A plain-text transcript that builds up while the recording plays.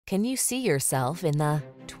Can you see yourself in the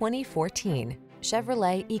 2014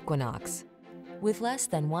 Chevrolet Equinox? With less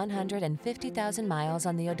than 150,000 miles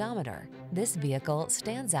on the odometer, this vehicle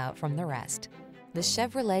stands out from the rest. The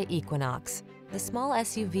Chevrolet Equinox, the small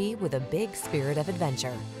SUV with a big spirit of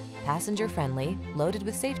adventure. Passenger-friendly, loaded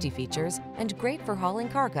with safety features, and great for hauling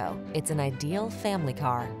cargo, it's an ideal family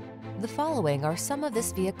car. The following are some of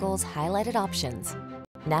this vehicle's highlighted options: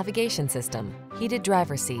 navigation system, heated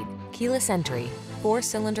driver's seat, keyless entry,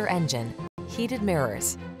 4-cylinder engine, heated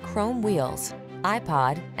mirrors, chrome wheels,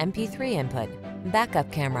 iPod, MP3 input,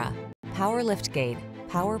 backup camera, power liftgate,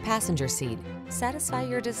 power passenger seat. Satisfy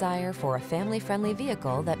your desire for a family-friendly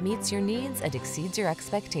vehicle that meets your needs and exceeds your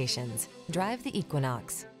expectations. Drive the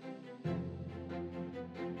Equinox.